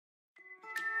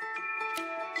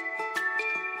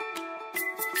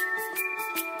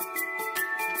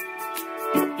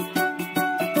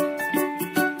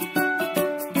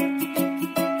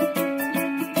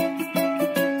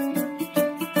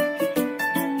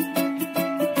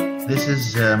This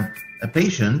is a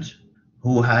patient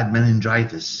who had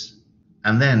meningitis,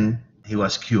 and then he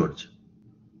was cured.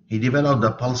 He developed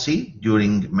a palsy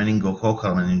during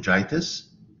meningococcal meningitis.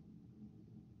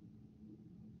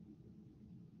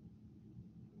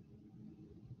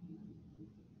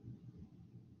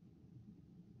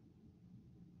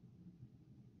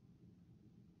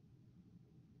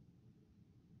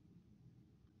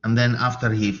 And then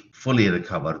after he fully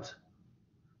recovered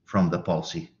from the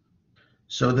palsy.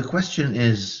 So the question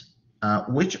is,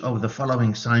 which of the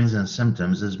following signs and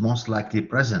symptoms is most likely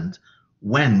present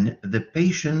when the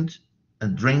patient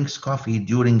drinks coffee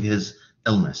during his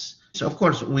illness? So of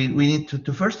course, we need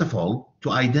to first of all,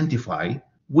 to identify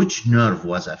which nerve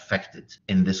was affected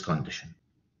in this condition.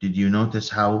 Did you notice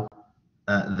how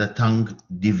the tongue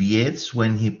deviates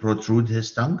when he protrudes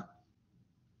his tongue?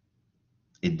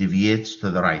 It deviates to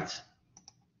the right.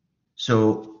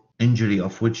 So injury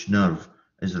of which nerve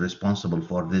is responsible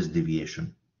for this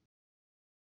deviation?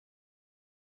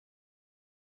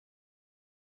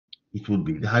 It would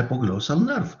be the hypoglossal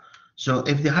nerve. So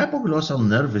if the hypoglossal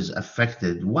nerve is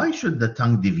affected, why should the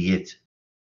tongue deviate?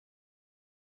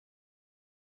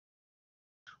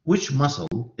 Which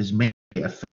muscle is mainly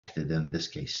affected in this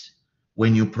case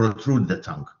when you protrude the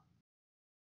tongue?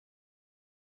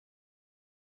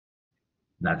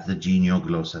 That the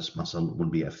genioglossus muscle will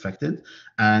be affected.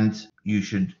 And you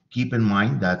should keep in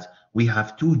mind that we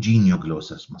have two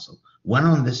genioglossus muscle, one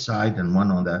on this side and one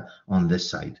on this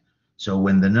side. So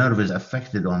when the nerve is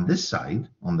affected on this side,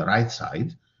 on the right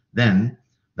side, then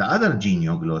the other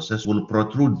genioglossus will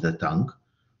protrude the tongue,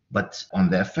 but on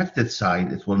the affected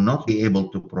side, it will not be able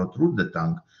to protrude the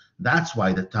tongue. That's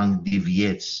why the tongue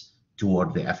deviates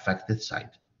toward the affected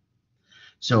side.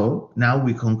 So now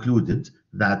we concluded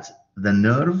that the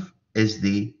nerve is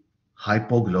the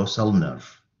hypoglossal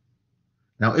nerve.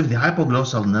 Now, if the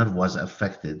hypoglossal nerve was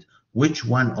affected, which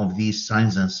one of these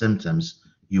signs and symptoms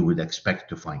you would expect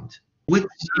to find? Which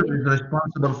nerve is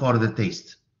responsible for the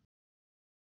taste?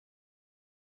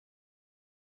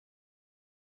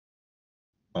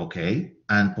 Okay,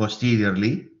 and posterior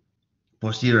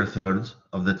third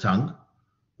of the tongue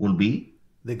will be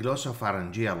the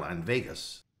glossopharyngeal and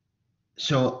vagus.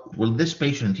 So will this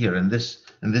patient here in this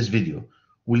video,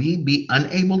 will he be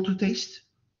unable to taste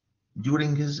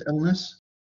during his illness?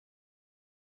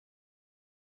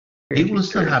 He will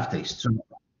still have taste. So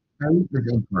A is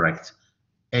incorrect.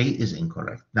 A is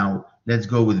incorrect. Now let's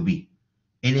go with B.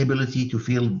 Inability to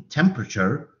feel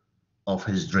temperature of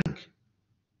his drink.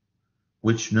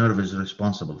 Which nerve is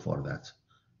responsible for that?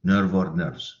 Nerve or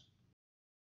nerves?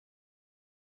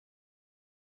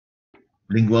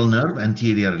 Lingual nerve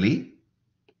anteriorly,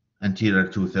 anterior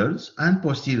 2/3, and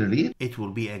posteriorly it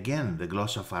will be again the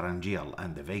glossopharyngeal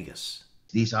and the vagus.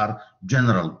 These are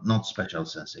general, not special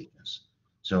sensations.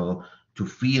 So to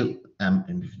feel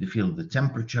the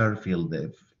temperature,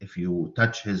 if you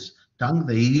touch his tongue,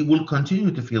 he will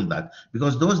continue to feel that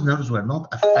because those nerves were not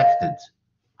affected.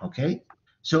 Okay,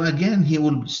 so again, he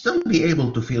will still be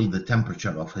able to feel the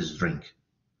temperature of his drink.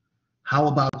 How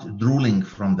about drooling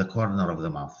from the corner of the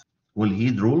mouth? Will he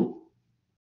drool?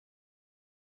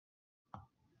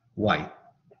 Why?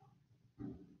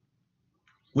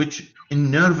 Which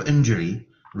in nerve injury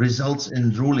results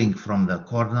in drooling from the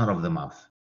corner of the mouth?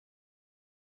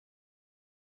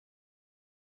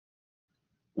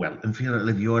 Well, inferior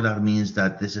alveolar means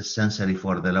that this is sensory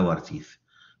for the lower teeth.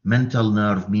 Mental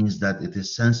nerve means that it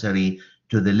is sensory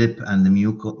to the lip and the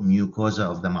mucosa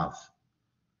of the mouth.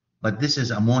 But this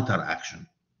is a motor action.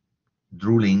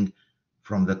 Drooling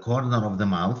from the corner of the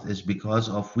mouth is because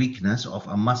of weakness of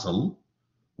a muscle,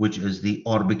 which is the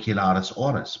orbicularis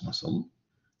oris muscle.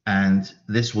 And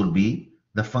this will be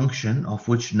the function of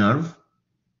which nerve?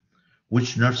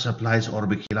 Which nerve supplies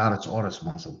orbicularis oris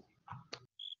muscle?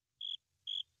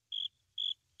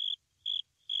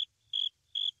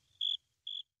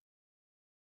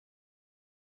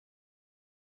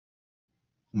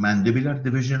 Mandibular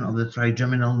division of the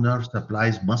trigeminal nerve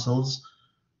supplies muscles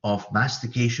of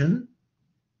mastication,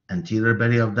 anterior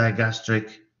belly of digastric,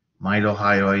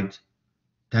 mylohyoid,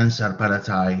 tensor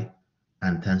palati,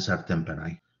 and tensor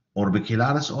tympani.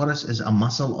 Orbicularis oris is a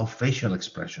muscle of facial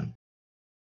expression.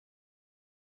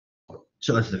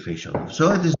 So it's the facial nerve.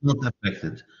 So it is not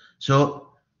affected.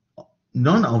 So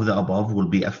none of the above will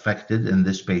be affected in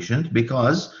this patient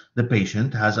because the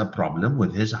patient has a problem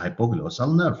with his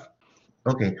hypoglossal nerve.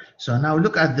 Okay, so now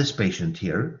look at this patient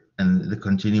here and the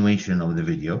continuation of the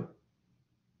video.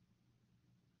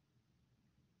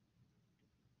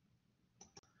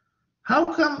 How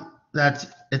come that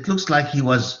it looks like he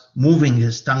was moving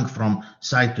his tongue from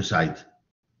side to side?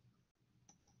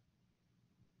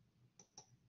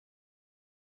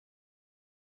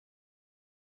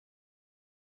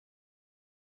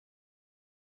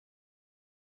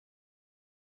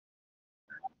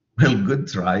 Well, good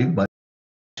try, but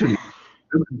actually,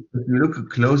 if you look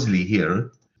closely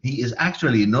here, he is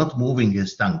actually not moving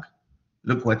his tongue.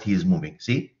 Look what he is moving.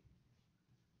 See?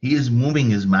 He is moving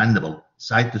his mandible,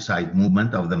 side to side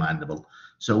movement of the mandible.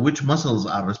 So which muscles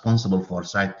are responsible for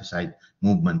side to side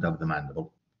movement of the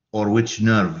mandible? Or which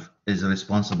nerve is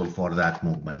responsible for that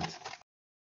movement?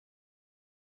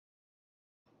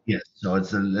 Yes, so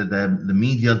it's the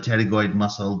medial pterygoid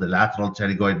muscle, the lateral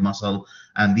pterygoid muscle,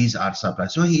 and these are supply.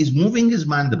 So he is moving his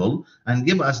mandible and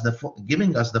giving us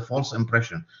the false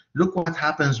impression. Look what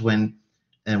happens when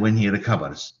he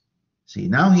recovers. See,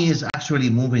 now he is actually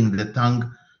moving the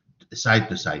tongue side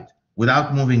to side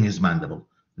without moving his mandible.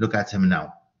 Look at him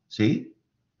now. See,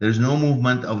 there's no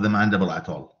movement of the mandible at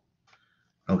all.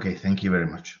 Okay, thank you very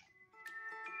much.